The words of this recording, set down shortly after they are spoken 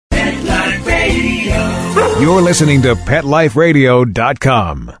You're listening to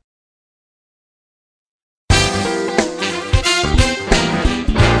PetLifeRadio.com.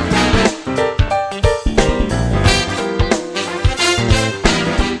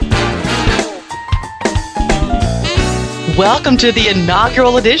 Welcome to the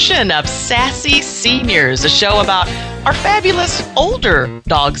inaugural edition of Sassy Seniors, a show about our fabulous older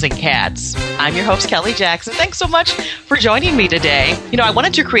dogs and cats. I'm your host, Kelly Jackson. Thanks so much for joining me today. I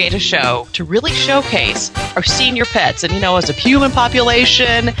wanted to create a show to really showcase our senior pets. And, as a human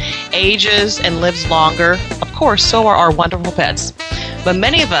population ages and lives longer, of course, so are our wonderful pets. But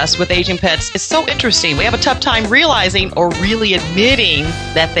many of us with aging pets, it's so interesting. We have a tough time realizing or really admitting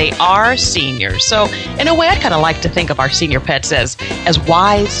that they are seniors. So in a way, I'd kind of like to think of our senior pets as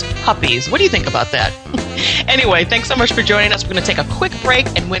wise puppies. What do you think about that? Anyway, thanks so much for joining us. We're going to take a quick break.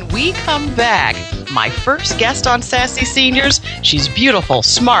 And when we come back, my first guest on Sassy Seniors, she's beautiful,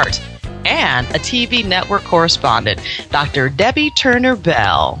 smart, and a TV network correspondent, Dr. Debbie Turner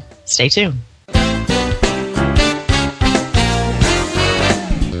Bell. Stay tuned.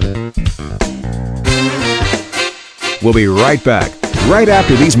 We'll be right back, right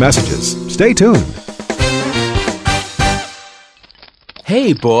after these messages. Stay tuned.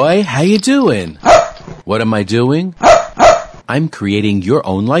 Hey, boy, how you doing? What am I doing? I'm creating your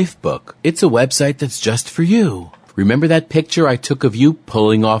own life book. It's a website that's just for you. Remember that picture I took of you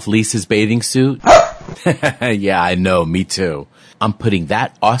pulling off Lisa's bathing suit? Yeah, I know, me too. I'm putting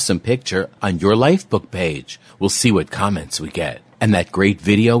that awesome picture on your life book page. We'll see what comments we get. And that great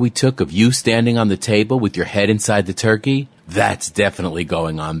video we took of you standing on the table with your head inside the turkey? That's definitely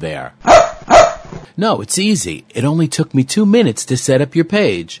going on there. No, it's easy. It only took me 2 minutes to set up your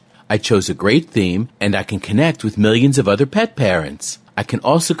page. I chose a great theme, and I can connect with millions of other pet parents. I can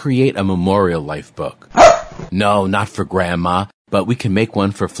also create a memorial life book. No, not for Grandma, but we can make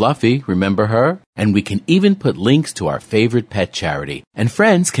one for Fluffy, remember her? And we can even put links to our favorite pet charity. And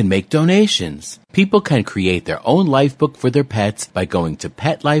friends can make donations. People can create their own life book for their pets by going to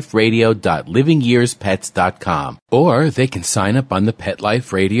PetLifeRadio.LivingYearsPets.com. Or they can sign up on the Pet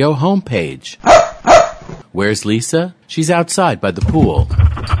Life Radio homepage. Where's Lisa? She's outside by the pool.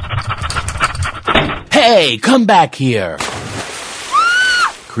 Hey, come back here!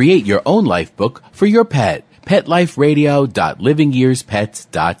 Create your own life book for your pet.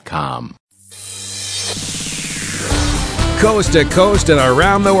 PetLifeRadio.LivingYearsPets.com. Coast to coast and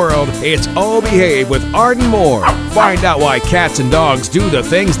around the world, it's Oh Behave with Arden Moore. Find out why cats and dogs do the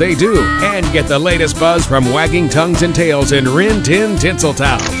things they do and get the latest buzz from wagging tongues and tails in Rin Tin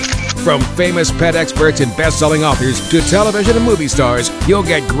Tinseltown. From famous pet experts and best-selling authors to television and movie stars, you'll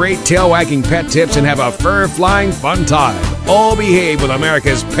get great tail-wagging pet tips and have a fur-flying fun time. Oh Behave with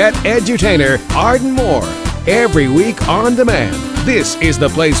America's pet edutainer, Arden Moore. Every week on demand. This is the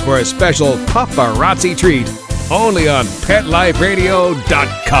place for a special paparazzi treat. Only on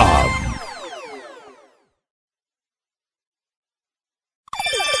PetLifeRadio.com.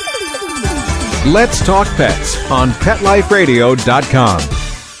 Let's Talk Pets on PetLifeRadio.com.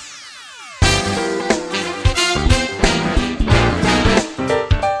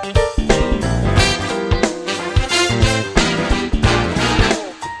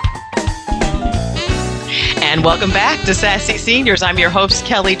 And welcome back to Sassy Seniors. I'm your host,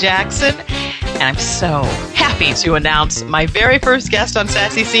 Kelly Jackson, and I'm so happy to announce my very first guest on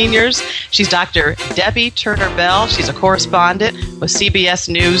Sassy Seniors. She's Dr. Debbie Turner Bell. She's a correspondent with CBS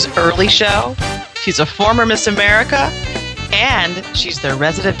News Early Show. She's a former Miss America, and she's their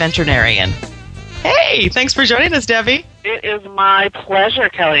resident veterinarian. Hey, thanks for joining us, Debbie. It is my pleasure,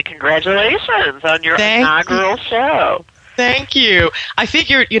 Kelly. Congratulations on your inaugural show. Thank you. I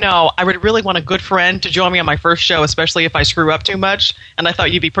figured, I would really want a good friend to join me on my first show, especially if I screw up too much, and I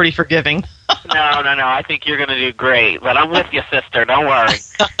thought you'd be pretty forgiving. No. I think you're going to do great, but I'm with you, sister. Don't worry.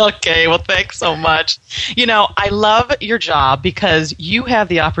 Okay, well, thanks so much. I love your job because you have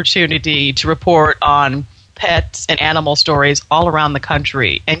the opportunity to report on pets and animal stories all around the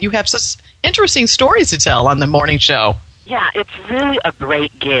country, and you have such interesting stories to tell on the morning show. Yeah, it's really a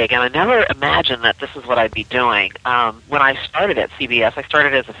great gig, and I never imagined that this is what I'd be doing. When I started at CBS, I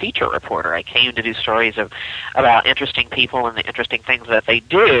started as a feature reporter. I came to do stories about interesting people and the interesting things that they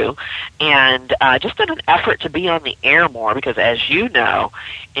do, and just in an effort to be on the air more, because as you know,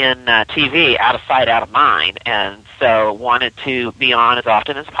 in TV, out of sight, out of mind, and so wanted to be on as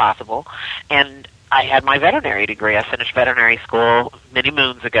often as possible, and I had my veterinary degree. I finished veterinary school many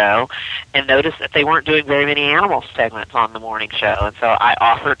moons ago and noticed that they weren't doing very many animal segments on the morning show, and so I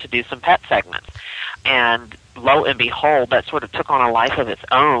offered to do some pet segments. And lo and behold, that sort of took on a life of its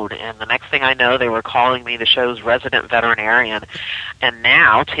own, and the next thing I know, they were calling me the show's resident veterinarian. And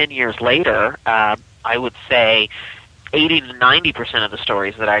now, 10 years later, I would say 80 to 90% of the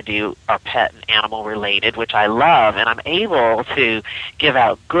stories that I do are pet and animal related, which I love, and I'm able to give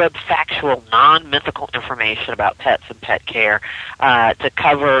out good, factual, non-mythical information about pets and pet care, to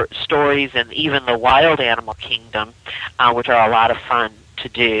cover stories in even the wild animal kingdom, which are a lot of fun to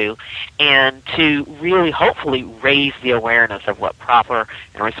do, and to really hopefully raise the awareness of what proper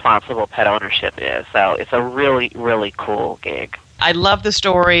and responsible pet ownership is. So it's a really, really cool gig. I love the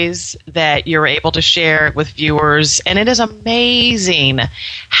stories that you're able to share with viewers, and it is amazing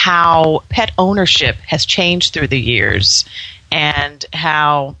how pet ownership has changed through the years and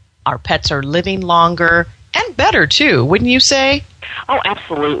how our pets are living longer and better, too, wouldn't you say? Oh,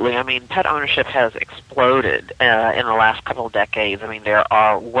 absolutely. I mean, pet ownership has exploded in the last couple of decades. I mean, there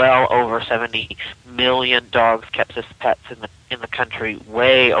are well over 70 million dogs kept as pets in the country,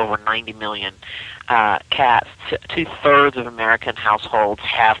 way over 90 million cats. 2/3 of American households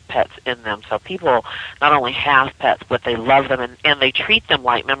have pets in them. So people not only have pets, but they love them and they treat them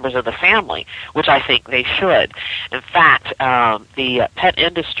like members of the family, which I think they should. In fact, the pet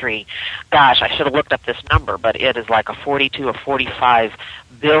industry, gosh, I should have looked up this number, but it is like a 42 or 45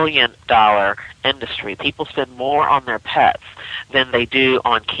 billion dollar industry. People spend more on their pets than they do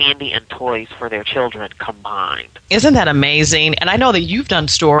on candy and toys for their children combined. Isn't that amazing? And I know that you've done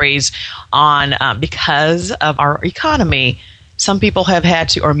stories on, because of our economy, some people have had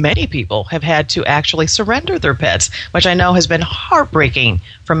to, or many people have had to actually surrender their pets, which I know has been heartbreaking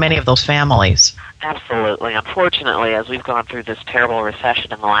for many of those families. Absolutely. Unfortunately, as we've gone through this terrible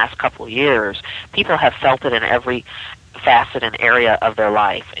recession in the last couple of years, people have felt it in every facet and area of their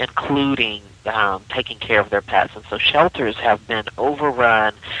life, including taking care of their pets. And so shelters have been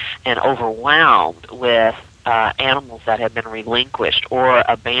overrun and overwhelmed with animals that have been relinquished or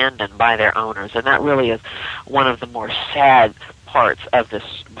abandoned by their owners. And that really is one of the more sad parts of this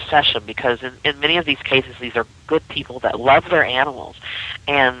recession, because in many of these cases, these are good people that love their animals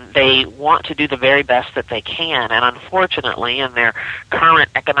and they want to do the very best that they can. And unfortunately, in their current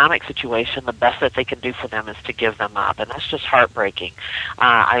economic situation, the best that they can do for them is to give them up. And that's just heartbreaking.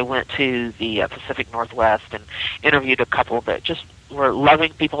 I went to the Pacific Northwest and interviewed a couple that just were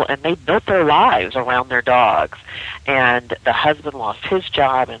loving people, and they built their lives around their dogs. And the husband lost his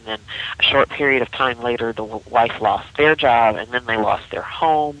job, and then a short period of time later, the wife lost their job, and then they lost their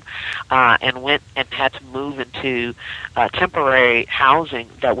home, and went and had to move into temporary housing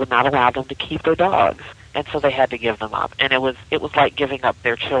that would not allow them to keep their dogs. And so they had to give them up. And it was like giving up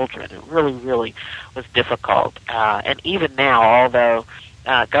their children. It really, really was difficult. And even now, although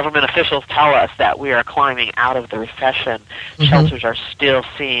government officials tell us that we are climbing out of the recession, shelters are still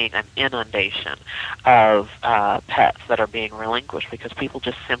seeing an inundation of pets that are being relinquished because people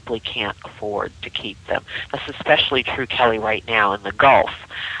just simply can't afford to keep them. That's especially true, Kelly, right now in the Gulf,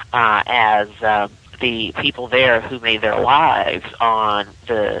 as the people there who made their lives on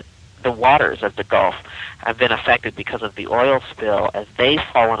the waters of the Gulf have been affected because of the oil spill. As they've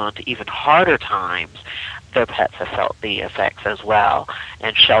fallen onto even harder times, their pets have felt the effects as well,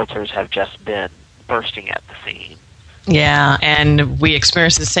 and shelters have just been bursting at the seams. Yeah, and we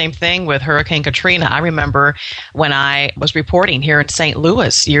experienced the same thing with Hurricane Katrina. I remember when I was reporting here in St.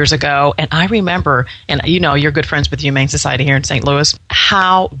 Louis years ago, and I remember, and you know, you're good friends with the Humane Society here in St. Louis,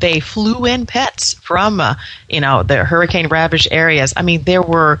 how they flew in pets from, the hurricane-ravaged areas. I mean, there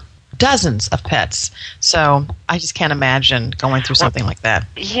were dozens of pets. So I just can't imagine going through something like that.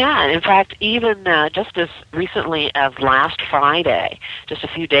 Yeah, in fact, even just as recently as last Friday, just a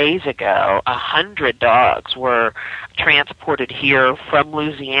few days ago, 100 dogs were transported here from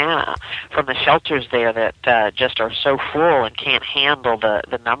Louisiana, from the shelters there that just are so full and can't handle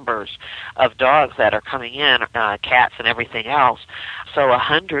the numbers of dogs that are coming in, cats and everything else. So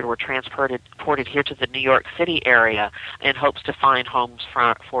 100 were transported here to the New York City area in hopes to find homes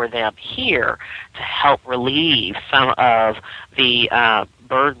for them here to help relieve some of the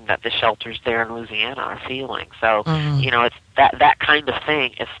burden that the shelters there in Louisiana are feeling. So, it's that kind of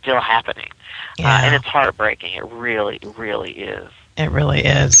thing is still happening. Yeah. And it's heartbreaking. It really, really is. It really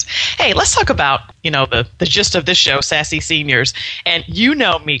is. Hey, let's talk about, the gist of this show, Sassy Seniors. And you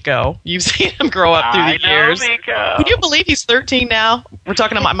know Miko. You've seen him grow up through the years. I know Miko. Can you believe he's 13 now? We're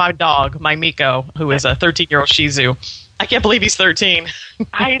talking about my dog, my Miko, who is a 13-year-old Shih Tzu. I can't believe he's 13.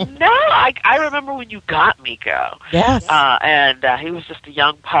 I know. I remember when you got Miko. Yes. And he was just a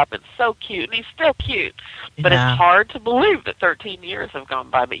young pup and so cute, and he's still cute. But Yeah. It's hard to believe that 13 years have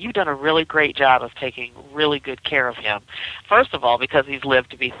gone by. But you've done a really great job of taking really good care of him. First of all, because he's lived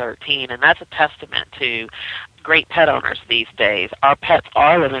to be 13, and that's a testament to great pet owners these days. Our pets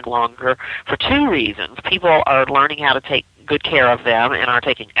are living longer for two reasons. People are learning how to take good care of them and are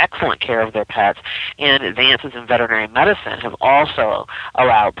taking excellent care of their pets. And advances in veterinary medicine have also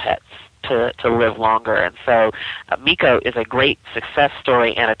allowed pets to live longer. And so Miko is a great success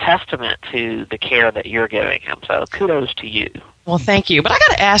story and a testament to the care that you're giving him. So kudos to you. Well, thank you. But I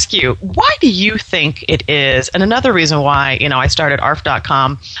got to ask you, why do you think it is, and another reason why, I started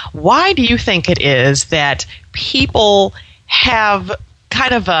ARF.com, why do you think it is that people have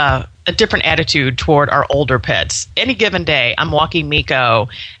kind of a different attitude toward our older pets? Any given day, I'm walking Miko,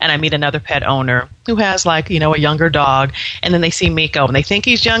 and I meet another pet owner who has, a younger dog, and then they see Miko, and they think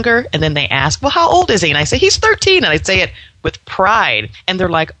he's younger, and then they ask, well, how old is he? And I say, he's 13, and I say it with pride, and they're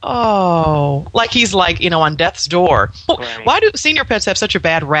like, oh, like he's on death's door. Right. Why do senior pets have such a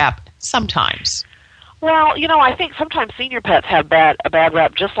bad rap sometimes? Well, I think sometimes senior pets have a bad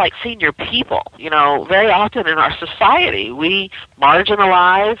rep just like senior people. Very often in our society, we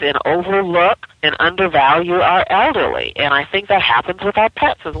marginalize and overlook and undervalue our elderly. And I think that happens with our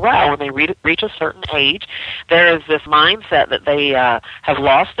pets as well. When they reach a certain age, there is this mindset that they have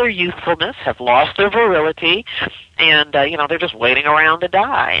lost their youthfulness, have lost their virility, and they're just waiting around to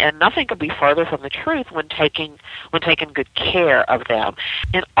die. And nothing could be further from the truth when taking good care of them.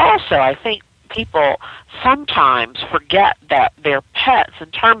 And also, I think people sometimes forget that their pets,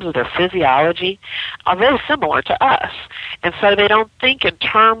 in terms of their physiology, are very similar to us. And so they don't think in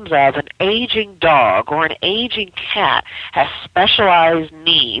terms of an aging dog or an aging cat has specialized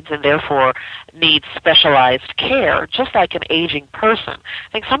needs and therefore needs specialized care, just like an aging person.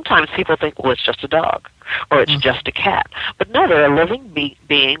 I think sometimes people think, well, it's just a dog, or it's just a cat. But no, they're a living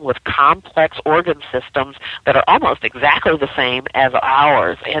being with complex organ systems that are almost exactly the same as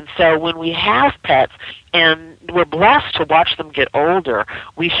ours. And so when we have pets and we're blessed to watch them get older,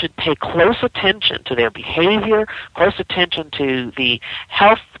 we should pay close attention to their behavior, close attention to the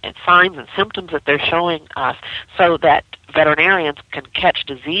health and signs and symptoms that they're showing us, so that veterinarians can catch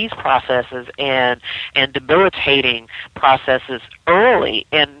disease processes and debilitating processes early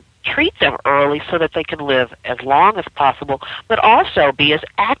and treat them early so that they can live as long as possible, but also be as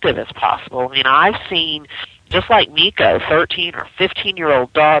active as possible. I've seen, just like Miko, 13 or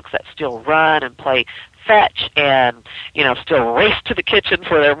 15-year-old dogs that still run and play fetch and, still race to the kitchen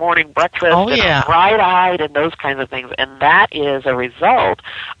for their morning breakfast and are bright-eyed and those kinds of things. And that is a result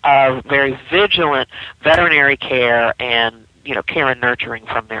of very vigilant veterinary care and, care and nurturing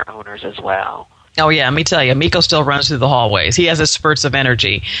from their owners as well. Oh, yeah, let me tell you, Miko still runs through the hallways. He has his spurts of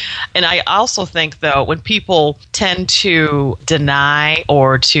energy. And I also think, though, when people tend to deny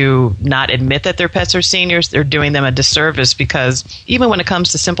or to not admit that their pets are seniors, they're doing them a disservice, because even when it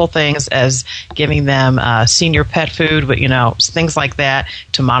comes to simple things as giving them senior pet food, but, things like that,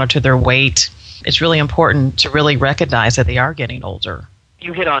 to monitor their weight, it's really important to really recognize that they are getting older.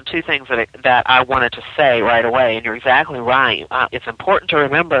 You hit on two things that I wanted to say right away, and you're exactly right. It's important to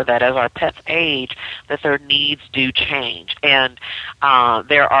remember that as our pets age, that their needs do change, and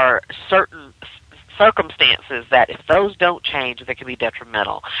there are certain circumstances that if those don't change, they can be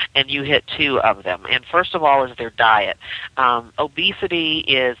detrimental, and you hit two of them. And first of all is their diet. Obesity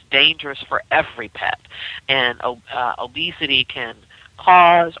is dangerous for every pet, and obesity can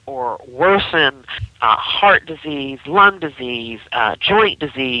cause or worsen heart disease, lung disease, joint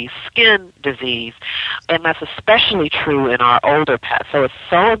disease, skin disease, and that's especially true in our older pets. So it's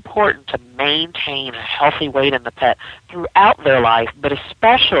so important to maintain a healthy weight in the pet throughout their life, but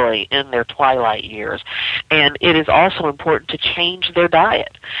especially in their twilight years. And it is also important to change their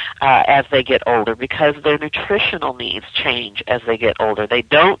diet as they get older, because their nutritional needs change as they get older. They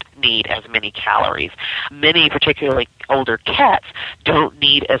don't need as many calories. Many, particularly older cats, don't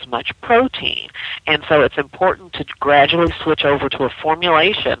need as much protein. And so it's important to gradually switch over to a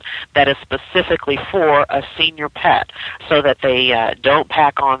formulation that is specifically for a senior pet, so that they don't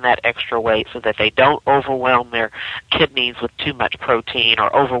pack on that extra weight, so that they don't overwhelm their kidneys with too much protein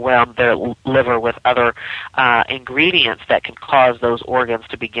or overwhelm their liver with other ingredients that can cause those organs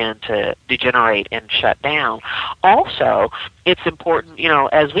to begin to degenerate and shut down. Also, it's important,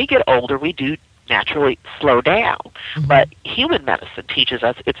 as we get older, we do naturally slow down. Mm-hmm. But human medicine teaches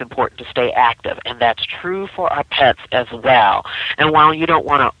us it's important to stay active, and that's true for our pets as well. And while you don't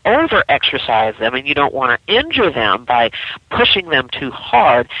want to over-exercise them and you don't want to injure them by pushing them too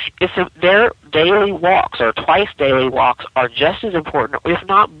hard, their daily walks or twice daily walks are just as important, if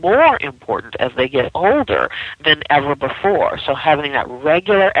not more important, as they get older than ever before. So having that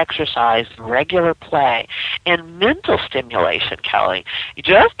regular exercise, regular play, and mental stimulation, Kelly,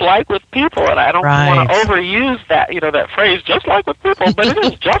 just like with people, and I don't want to overuse that, that phrase, just like with people, but it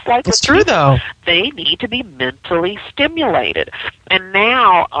is just like with people. It's true, though. They need to be mentally stimulated. And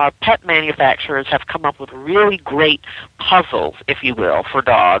now pet manufacturers have come up with really great puzzles, if you will, for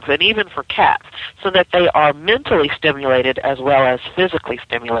dogs and even for cats, so that they are mentally stimulated as well as physically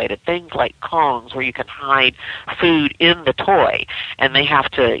stimulated. Things like Kongs, where you can hide food in the toy, and they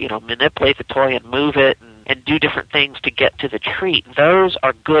have to, manipulate the toy and move it and do different things to get to the treat. Those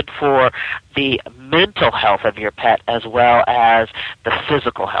are good for the mental health of your pet as well as the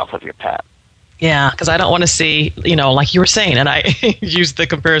physical health of your pet. Yeah, because I don't want to see, like you were saying, and I used the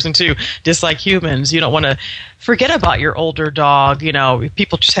comparison too, just like humans, you don't want to forget about your older dog.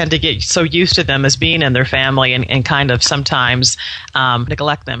 People tend to get so used to them as being in their family and kind of sometimes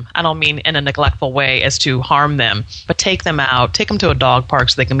neglect them. I don't mean in a neglectful way as to harm them, but take them out, take them to a dog park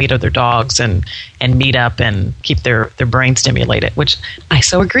so they can meet other dogs and meet up and keep their brain stimulated, which I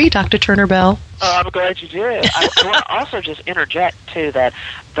so agree, Dr. Turner Bell. Oh, I'm glad you did. I want to also just interject, too, that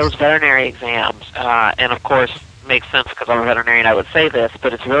those veterinary exams, and of course, makes sense because I'm a veterinarian, I would say this,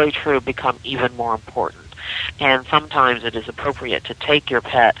 but it's really true, become even more important. And sometimes it is appropriate to take your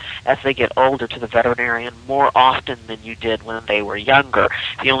pet as they get older to the veterinarian more often than you did when they were younger.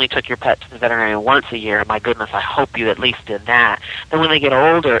 If you only took your pet to the veterinarian once a year, my goodness, I hope you at least did that. Then when they get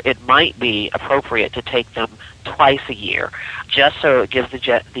older, it might be appropriate to take them twice a year, just so it gives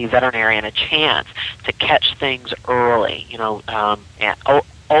the veterinarian a chance to catch things early.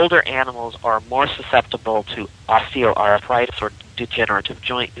 Older animals are more susceptible to osteoarthritis or degenerative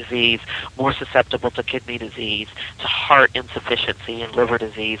joint disease, more susceptible to kidney disease, to heart insufficiency and liver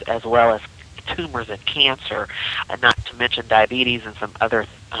disease, as well as tumors and cancer, not to mention diabetes and some other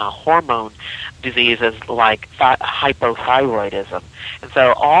hormone diseases like hypothyroidism. And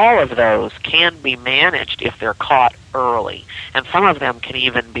so all of those can be managed if they're caught early. And some of them can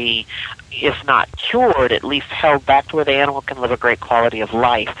even be, if not cured, at least held back to where the animal can live a great quality of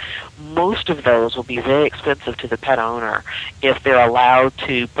life. Most of those will be very expensive to the pet owner if they're allowed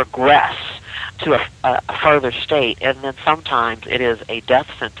to progress to a further state, and then sometimes it is a death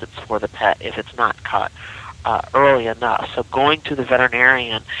sentence for the pet if it's not caught early enough. So going to the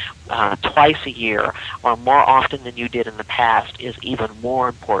veterinarian twice a year or more often than you did in the past is even more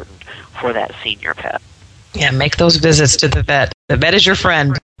important for that senior pet. Yeah, make those visits to the vet. The vet is your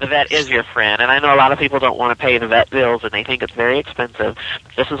friend. The vet is your friend, and I know a lot of people don't want to pay the vet bills and they think it's very expensive.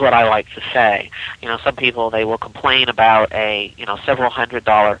 This is what I like to say. Some people, they will complain about a, several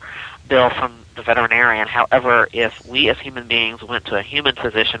 $100 bill from the veterinarian. However, if we as human beings went to a human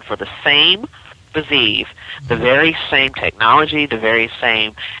physician for the same disease, the very same technology, the very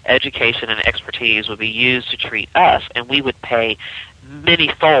same education and expertise would be used to treat us, and we would pay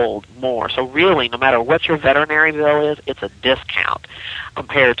many-fold more. So really, no matter what your veterinary bill is, it's a discount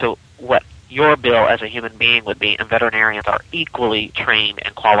compared to what your bill as a human being would be, and veterinarians are equally trained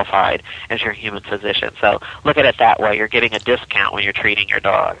and qualified as your human physician. So look at it that way. You're getting a discount when you're treating your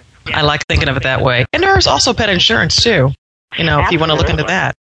dog. I like thinking of it that way. And there's also pet insurance, too, if you want to look into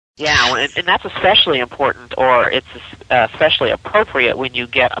that. Yeah, and that's especially important, or it's especially appropriate when you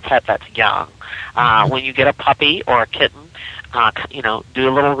get a pet that's young. When you get a puppy or a kitten, do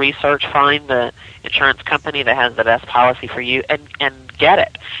a little research, find the insurance company that has the best policy for you, and get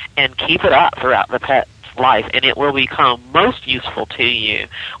it, and keep it up throughout the pet's life, and it will become most useful to you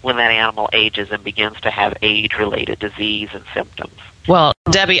when that animal ages and begins to have age-related disease and symptoms. Well,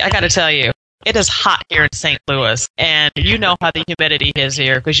 Debbie, I got to tell you, it is hot here in St. Louis, and you know how the humidity is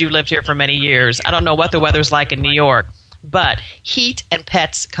here because you lived here for many years. I don't know what the weather's like in New York, but heat and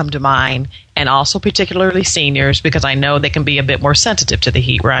pets come to mind, and also particularly seniors, because I know they can be a bit more sensitive to the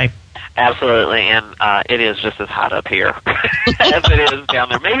heat, right? Absolutely, and it is just as hot up here as it is down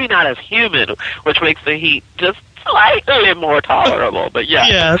there. Maybe not as humid, which makes the heat just slightly more tolerable, but yes,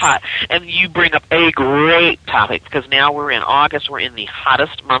 it's hot. And you bring up a great topic, because now we're in August, we're in the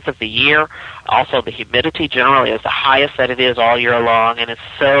hottest month of the year. Also, the humidity generally is the highest that it is all year long, and it's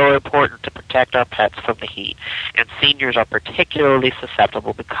so important to protect our pets from the heat. And seniors are particularly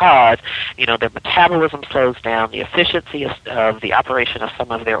susceptible because, their metabolism slows down, the efficiency of the operation of some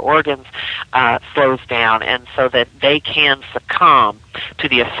of their organs slows down, and so that they can succumb to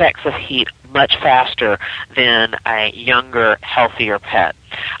the effects of heat much faster than a younger, healthier pet.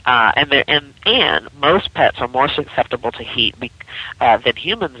 And most pets are more susceptible to heat than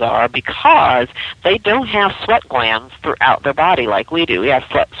humans are because they don't have sweat glands throughout their body like we do. We have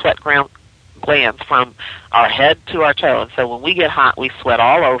sweat glands from our head to our toe. And so when we get hot, we sweat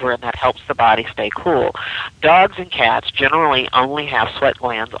all over, and that helps the body stay cool. Dogs and cats generally only have sweat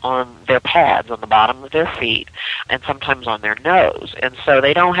glands on their pads, on the bottom of their feet, and sometimes on their nose. And so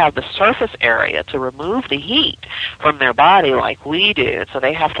they don't have the surface area to remove the heat from their body like we do. And so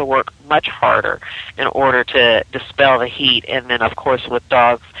they have to work much harder in order to dispel the heat. And then, of course, with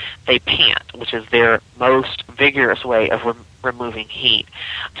dogs, they pant, which is their most vigorous way of removing heat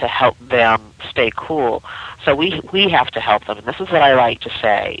to help them stay cool. So we have to help them. And this is what I like to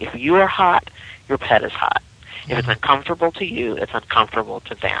say. If you are hot, your pet is hot. If it's uncomfortable to you, it's uncomfortable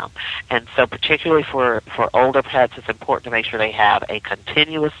to them. And so particularly for older pets, it's important to make sure they have a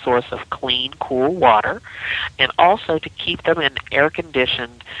continuous source of clean, cool water, and also to keep them in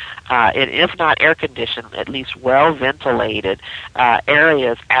air-conditioned, and if not air-conditioned, at least well-ventilated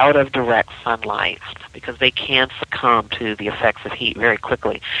areas out of direct sunlight, because they can succumb to the effects of heat very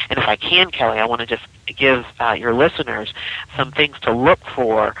quickly. And if I can, Kelly, I want to just give your listeners some things to look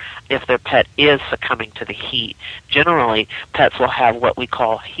for if their pet is succumbing to the heat. Generally, pets will have what we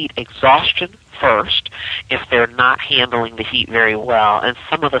call heat exhaustion first if they're not handling the heat very well. And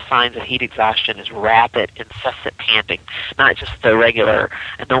some of the signs of heat exhaustion is rapid, incessant panting, not just the regular,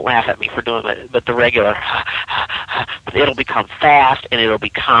 and don't laugh at me for doing it, but the regular, it'll become fast and it'll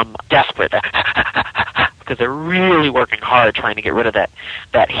become desperate because they're really working hard trying to get rid of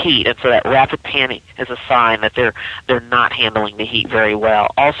that heat. And so that rapid panting is a sign that they're not handling the heat very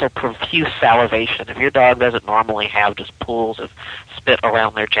well. Also, profuse salivation. If your dog doesn't normally have just pools of spit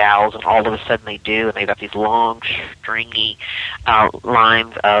around their jowls, and all of a sudden they do, and they've got these long, stringy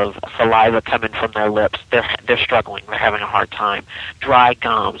lines of saliva coming from their lips, they're struggling. They're having a hard time. Dry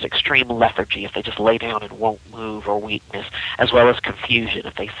gums, extreme lethargy if they just lay down and won't move, or weakness, as well as confusion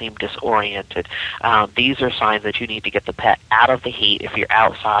if they seem disoriented. These are signs that you need to get the pet out of the heat. If you're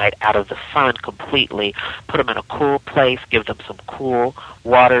outside, out of the sun completely, put them in a cool place, give them some cool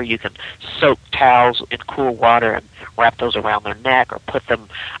water. You can soak towels in cool water and wrap those around their neck, or put them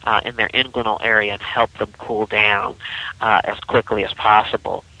in their inguinal area and help them cool down as quickly as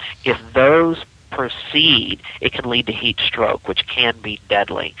possible. If those proceed, it can lead to heat stroke, which can be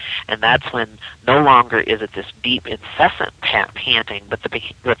deadly. And that's when no longer is it this deep, incessant panting, but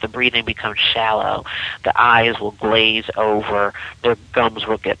the breathing becomes shallow. The eyes will glaze over. Their gums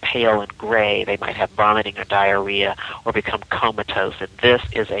will get pale and gray. They might have vomiting or diarrhea or become comatose. And this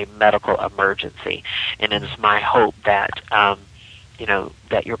is a medical emergency. And it is my hope that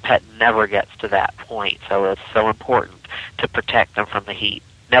that your pet never gets to that point. So it's so important to protect them from the heat.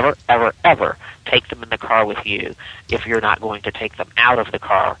 Never, ever, ever take them in the car with you if you're not going to take them out of the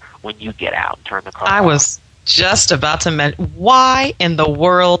car when you get out and turn the car off. I was just about to mention, why in the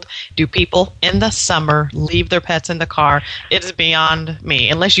world do people in the summer leave their pets in the car? It is beyond me.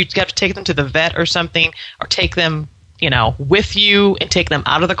 Unless you have to take them to the vet or something, or take them, with you and take them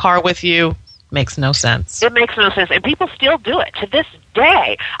out of the car with you. Makes no sense. It makes no sense. And people still do it to this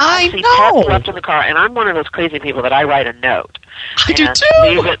day. I see know. Pets left in the car, and I'm one of those crazy people that I write a note. I do too.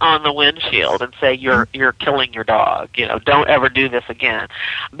 Leave it on the windshield and say, you're killing your dog. Don't ever do this again.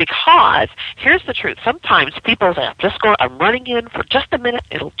 Because here's the truth. Sometimes people say, I'm running in for just a minute.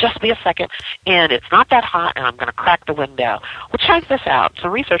 It'll just be a second. And it's not that hot, and I'm going to crack the window. Well, check this out.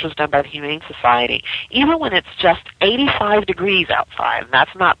 Some research was done by the Humane Society. Even when it's just 85 degrees outside, and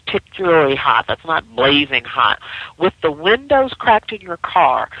that's not particularly hot, that's not blazing hot, with the windows cracked in your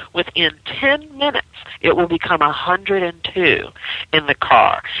car, within 10 minutes, it will become 102 in the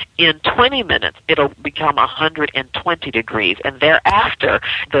car. In 20 minutes, it'll become 120 degrees, and thereafter,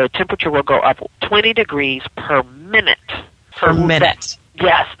 the temperature will go up 20 degrees per minute. Per minute?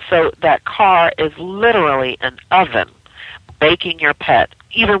 Yes, so that car is literally an oven baking your pet,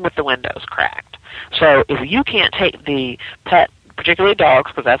 even with the windows cracked. So if you can't take the pet, particularly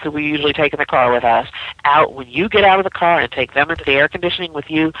dogs, because that's who we usually take in the car with us, out when you get out of the car and take them into the air conditioning with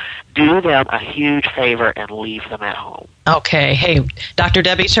you, do them a huge favor and leave them at home. Okay. Hey, Dr.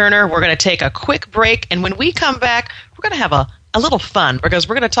 Debbie Turner, we're going to take a quick break, and when we come back, we're going to have a little fun, because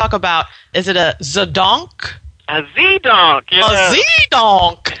we're going to talk about, is it a Zedonk? A Z-donk. Yeah. A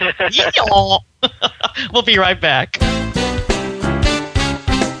Z-donk. We'll be right back.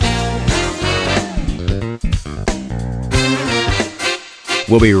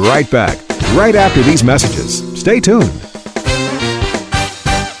 We'll be right back, right after these messages. Stay tuned.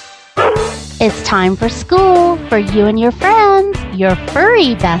 It's time for school for you and your friends. your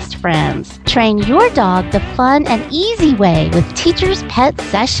furry best friends. Train your dog the fun and easy way with Teacher's Pet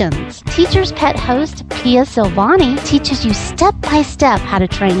Sessions. Teacher's Pet host Pia Silvani teaches you step-by-step how to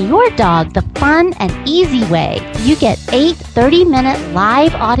train your dog the fun and easy way. You get 8 30-minute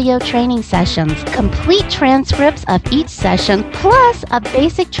live audio training sessions, complete transcripts of each session, plus a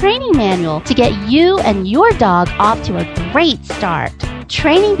basic training manual to get you and your dog off to a great start.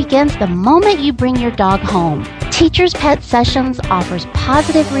 Training begins the moment you bring your dog home. Teacher's Pet Sessions offers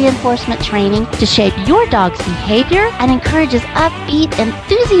positive reinforcement training to shape your dog's behavior and encourages upbeat,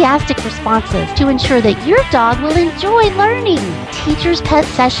 enthusiastic responses to ensure that your dog will enjoy learning. Teacher's Pet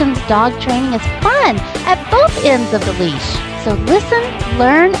Sessions dog training is fun at both ends of the leash. So listen,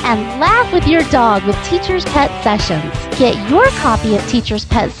 learn, and laugh with your dog with Teacher's Pet Sessions. Get your copy of Teacher's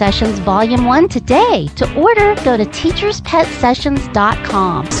Pet Sessions Volume 1 today. To order, go to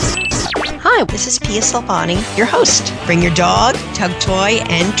teacherspetsessions.com. Hi, this is Pia Silvani, your host. Bring your dog, tug toy,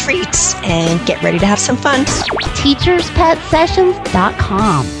 and treats, and get ready to have some fun.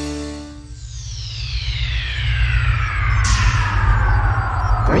 teacherspetsessions.com.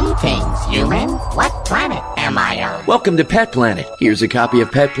 Greetings, humans. What planet am I on? Welcome to Pet Planet. Here's a copy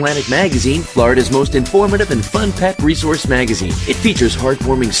of Pet Planet Magazine, Florida's most informative and fun pet resource magazine. It features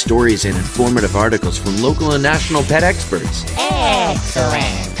heartwarming stories and informative articles from local and national pet experts.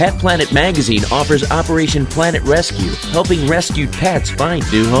 Excellent. Pet Planet Magazine offers Operation Planet Rescue, helping rescued pets find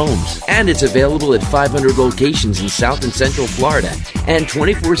new homes. And it's available at 500 locations in South and Central Florida and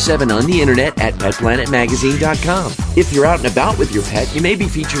 24/7 on the internet at petplanetmagazine.com. If you're out and about with your pet, you may be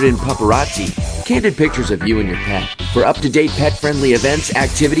featured in Paparazzi, candid pictures of you and your pet. For up-to-date pet-friendly events,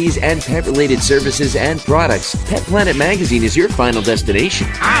 activities, and pet-related services and products, Pet Planet Magazine is your final destination.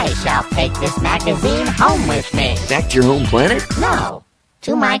 I shall take this magazine home with me. Back to your home planet? No,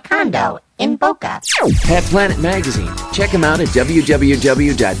 to my condo in Boca. Pet Planet Magazine. Check them out at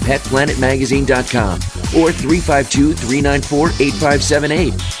www.petplanetmagazine.com or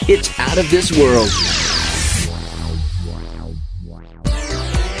 352-394-8578. It's out of this world.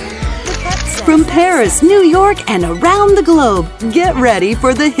 From Paris, New York, and around the globe, get ready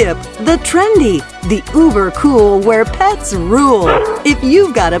for the hip, the trendy, the uber cool where pets rule. If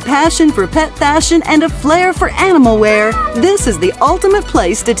you've got a passion for pet fashion and a flair for animal wear, this is the ultimate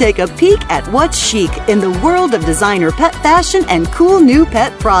place to take a peek at what's chic in the world of designer pet fashion and cool new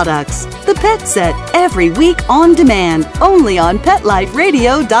pet products. The Pet Set, every week on demand, only on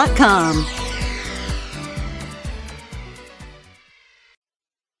PetLifeRadio.com.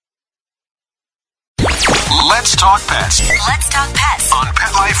 Let's talk pets. Let's talk pets On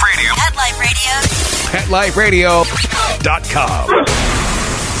Pet Life Radio. Pet Life Radio. PetLifeRadio.com.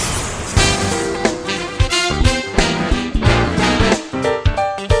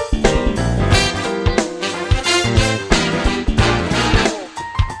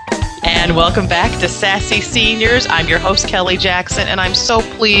 And welcome back to Sassy Seniors. I'm your host, Kelly Jackson, and I'm so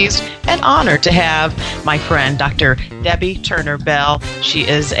pleased and honored to have my friend, Dr. Debbie Turner Bell. She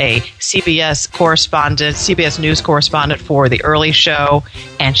is a CBS correspondent, CBS News correspondent for The Early Show,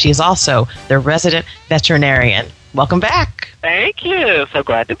 and she is also the resident veterinarian. Welcome back. Thank you. So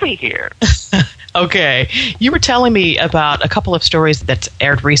glad to be here. Okay. You were telling me about a couple of stories that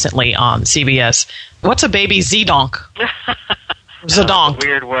aired recently on CBS. What's a baby Z-donk? Zedonk.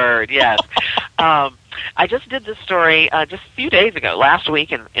 Weird word, yes. I just did this story just a few days ago, last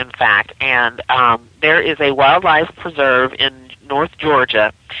week in fact, and there is a wildlife preserve in North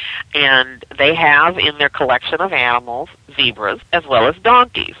Georgia, and they have in their collection of animals zebras as well as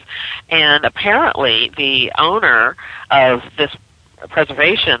donkeys. And apparently the owner of this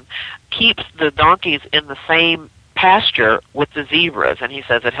preservation keeps the donkeys in the same pasture with the zebras, and he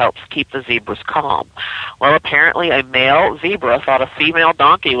says it helps keep the zebras calm. Well, apparently a male zebra thought a female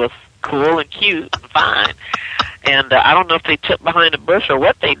donkey was cool and cute and fine, and I don't know if they took behind a bush or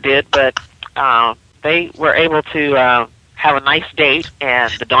what they did, but they were able to have a nice date,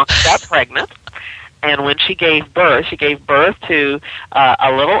 and the donkey got pregnant. And when she gave birth to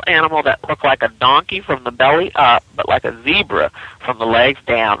a little animal that looked like a donkey from the belly up, but like a zebra from the legs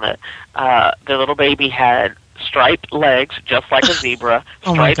down. The little baby had striped legs, just like a zebra.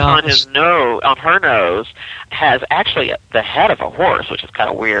 Stripes on her nose, has actually the head of a horse, which is kind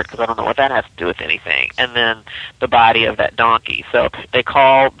of weird because I don't know what that has to do with anything. And then the body of that donkey. So they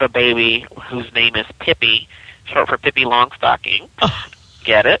call the baby, whose name is Pippi, short for Pippi Longstocking.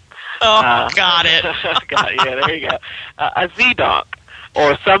 Get it? Got it. Yeah, there you go. A Z-donk,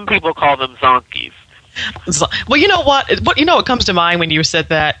 or some people call them zonkies. Well, you know what? What comes to mind when you said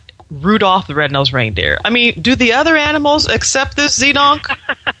that? Rudolph the Red-Nosed Reindeer. I mean, do the other animals accept this Z-donk?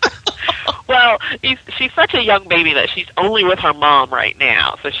 Well, she's such a young baby that she's only with her mom right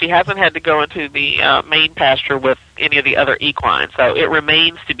now, so she hasn't had to go into the main pasture with any of the other equines, so it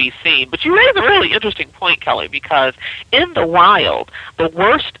remains to be seen. But you raise a really interesting point, Kelly, because in the wild, the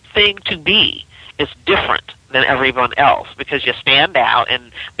worst thing to be is different than everyone else, because you stand out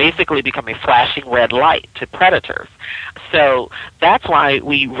and basically become a flashing red light to predators. So that's why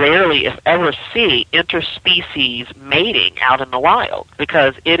we rarely, if ever, see interspecies mating out in the wild,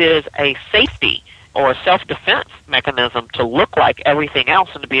 because it is a safety or self-defense mechanism to look like everything else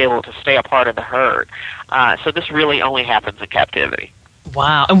and to be able to stay a part of the herd. So this really only happens in captivity.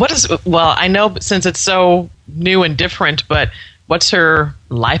 Wow. And I know since it's so new and different, but what's her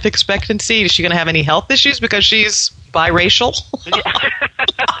life expectancy? Is she going to have any health issues because she's biracial?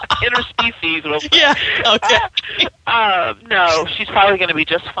 Interspecies. Yeah. Okay. No, she's probably going to be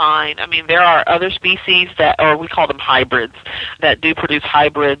just fine. I mean, there are other species or we call them hybrids, that do produce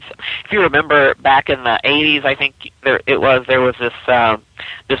hybrids. If you remember back in the 80s, I think there was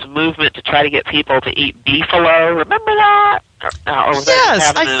this movement to try to get people to eat beefalo. Remember that?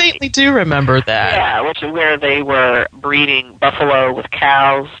 Yes, I faintly do remember that. Yeah, which is where they were breeding buffalo with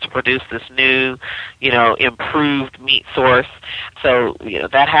cows to produce this new, improved meat source. So,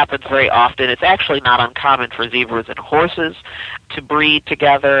 that happens very often. It's actually not uncommon for zebras and horses to breed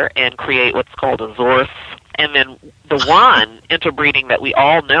together and create what's called a zorse. And then the one interbreeding that we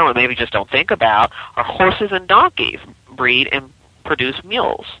all know and maybe just don't think about are horses and donkeys breed and produce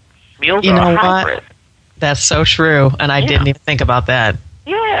mules. Mules are a hybrid. What? That's so true, and I didn't even think about that.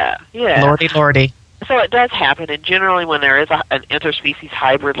 Yeah. Lordy. So it does happen, and generally when there is an interspecies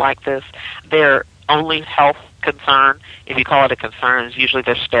hybrid like this, their only health concern, if you call it a concern, is usually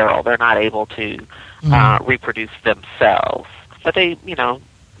they're sterile. They're not able to reproduce themselves. But they,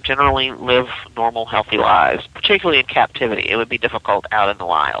 generally live normal, healthy lives, particularly in captivity. It would be difficult out in the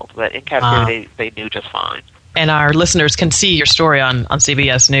wild, but in captivity they do just fine. And our listeners can see your story on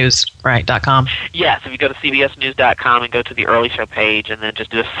CBSNews.com. Yes, if you go to CBSNews.com and go to the early show page and then just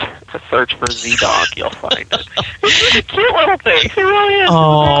do a search for Z-Dog, you'll find it. It's a cute little thing. It really is.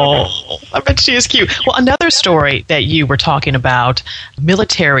 Oh, I bet she is cute. Well, another story that you were talking about,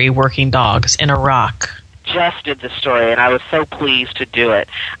 military working dogs in Iraq. Just did the story, and I was so pleased to do it.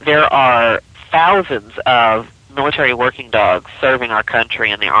 There are thousands of military working dogs serving our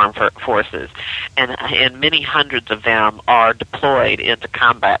country in the armed forces, and many hundreds of them are deployed into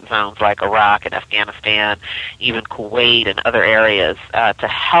combat zones like Iraq and Afghanistan, even Kuwait and other areas, to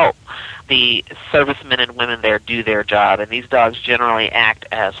help the servicemen and women there do their job. And these dogs generally act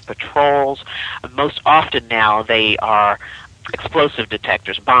as patrols. Most often now they are explosive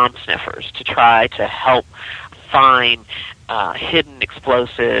detectors, bomb sniffers, to try to help find hidden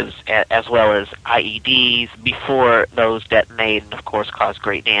explosives as well as IEDs before those detonate and, of course, cause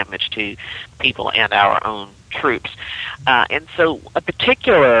great damage to people and our own troops. And so a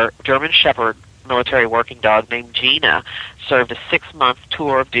particular German Shepherd military working dog named Gina served a 6-month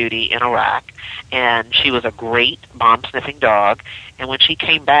tour of duty in Iraq, and she was a great bomb-sniffing dog. And when she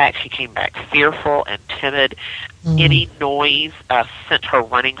came back fearful and timid. Any noise sent her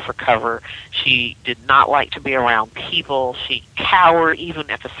running for cover. She did not like to be around people. She cowered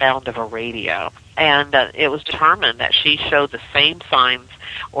even at the sound of a radio. And it was determined that she showed the same signs,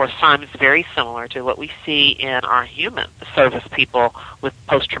 or signs very similar to what we see in our human service people with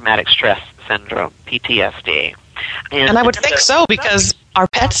post-traumatic stress syndrome, PTSD. And I would think so, because our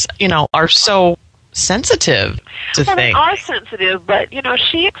pets, are so sensitive to things. They are sensitive, but,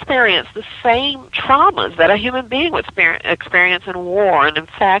 she experienced the same traumas that a human being would experience in war. And, in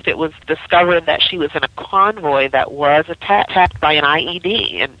fact, it was discovered that she was in a convoy that was attacked by an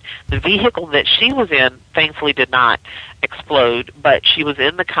IED. And the vehicle that she was in, thankfully, did not explode, but she was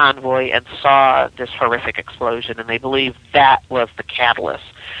in the convoy and saw this horrific explosion, and they believe that was the catalyst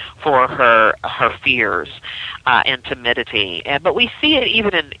for her fears and timidity. But we see it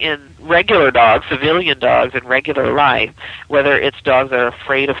even in regular dogs, civilian dogs in regular life, whether it's dogs that are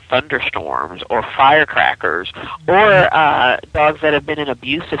afraid of thunderstorms or firecrackers, or dogs that have been in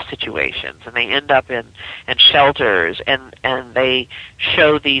abusive situations and they end up in shelters, and they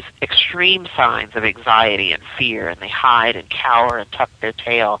show these extreme signs of anxiety and fear, and they hide and cower and tuck their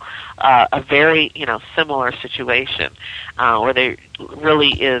tail. A very similar situation where there really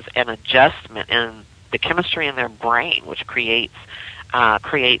is an adjustment in the chemistry in their brain, which creates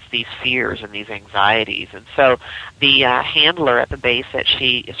these fears and these anxieties. And so the handler at the base that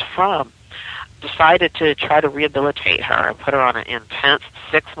she is from decided to try to rehabilitate her and put her on an intense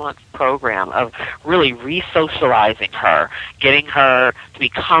 6-month program of really re-socializing her, getting her to be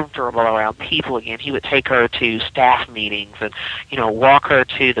comfortable around people again. He would take her to staff meetings and, walk her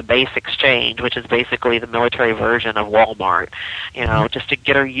to the base exchange, which is basically the military version of Walmart, just to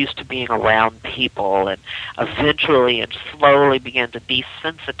get her used to being around people, and eventually and slowly begin to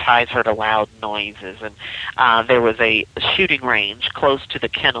desensitize her to loud noises. And there was a shooting range close to the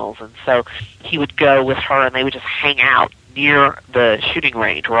kennels, and so he would go with her and they would just hang out near the shooting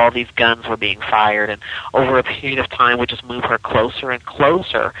range where all these guns were being fired, and over a period of time would just move her closer and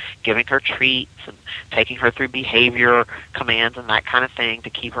closer, giving her treats and taking her through behavior commands and that kind of thing to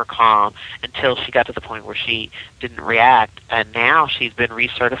keep her calm until she got to the point where she didn't react. And now she's been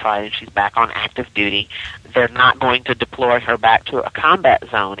recertified and she's back on active duty. They're not going to deploy her back to a combat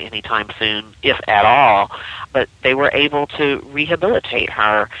zone anytime soon, if at all, but they were able to rehabilitate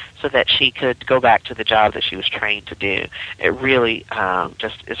her so that she could go back to the job that she was trained to do. It really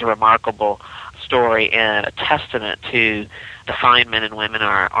just is a remarkable story and a testament to the fine men and women in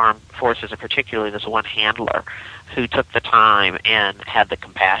our armed forces, and particularly this one handler who took the time and had the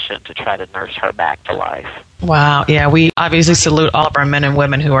compassion to try to nurse her back to life. Wow. Yeah, we obviously salute all of our men and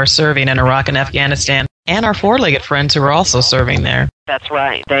women who are serving in Iraq and Afghanistan, and our four-legged friends who are also serving there. That's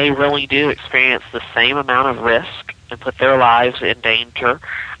right. They really do experience the same amount of risk and put their lives in danger,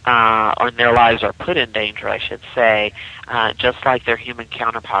 or their lives are put in danger, I should say, just like their human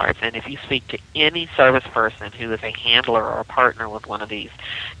counterparts. And if you speak to any service person who is a handler or a partner with one of these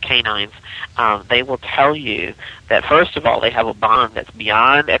canines, they will tell you that, first of all, they have a bond that's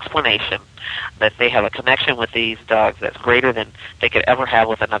beyond explanation, that they have a connection with these dogs that's greater than they could ever have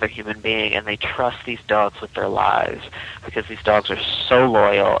with another human being, and they trust these dogs with their lives because these dogs are so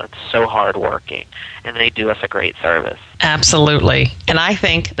loyal and so hardworking, and they do us a great service. Absolutely. And I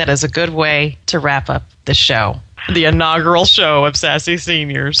think that is a good way to wrap up the show, the inaugural show of Sassy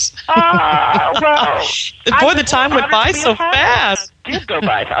Seniors. Well, boy, the time went by so fast. It did go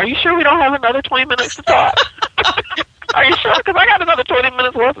by. Are you sure we don't have another 20 minutes to talk? Are you sure? Because I got another 20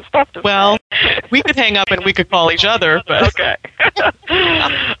 minutes worth of stuff to say. We could hang up and we could call each other. But. Okay.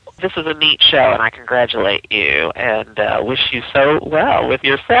 This is a neat show, and I congratulate you and wish you so well with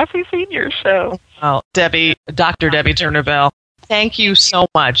your Sassy Seniors show. Well, Dr. Debbie Turner-Bell, thank you so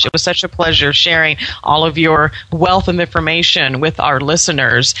much. It was such a pleasure sharing all of your wealth of information with our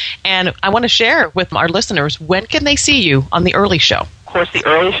listeners. And I want to share with our listeners, when can they see you on The Early Show? Of course, The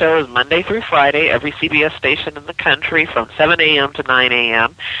Early Show is Monday through Friday, every CBS station in the country from 7 a.m. to 9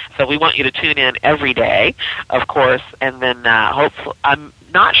 a.m. So we want you to tune in every day, of course, and then hopefully I'm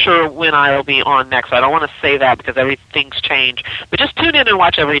not sure when I'll be on next, so I don't want to say that because everything's changed. But just tune in and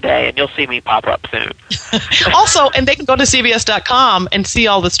watch every day, and you'll see me pop up soon. Also, and they can go to CBS.com and see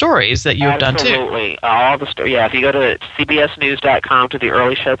all the stories that you've done, too. Absolutely. All the stories. Yeah, if you go to CBSNews.com to the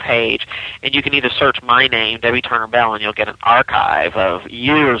Early Show page, and you can either search my name, Debbie Turner-Bell, and you'll get an archive of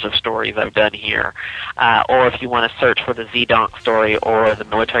years of stories I've done here. Or if you want to search for the Z-Donk story or the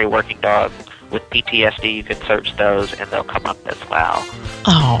military working dog with PTSD, you can search those, and they'll come up as well.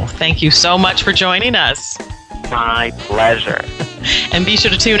 Oh, thank you so much for joining us. My pleasure. And be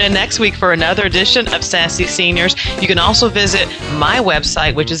sure to tune in next week for another edition of Sassy Seniors. You can also visit my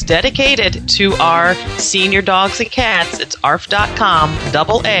website, which is dedicated to our senior dogs and cats. It's ARF.com,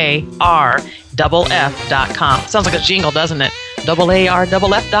 AARFF.com. Sounds like a jingle, doesn't it?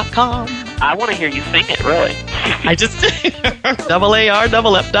 AARFF.com. I want to hear you sing it, really. I just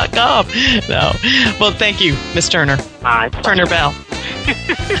AARFF.com. No. Well, thank you, Miss Turner. My pleasure. Turner-Bell.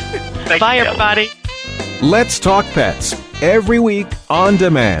 Bye, everybody. Let's Talk Pets, every week on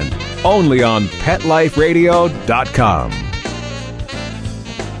demand, only on PetLifeRadio.com.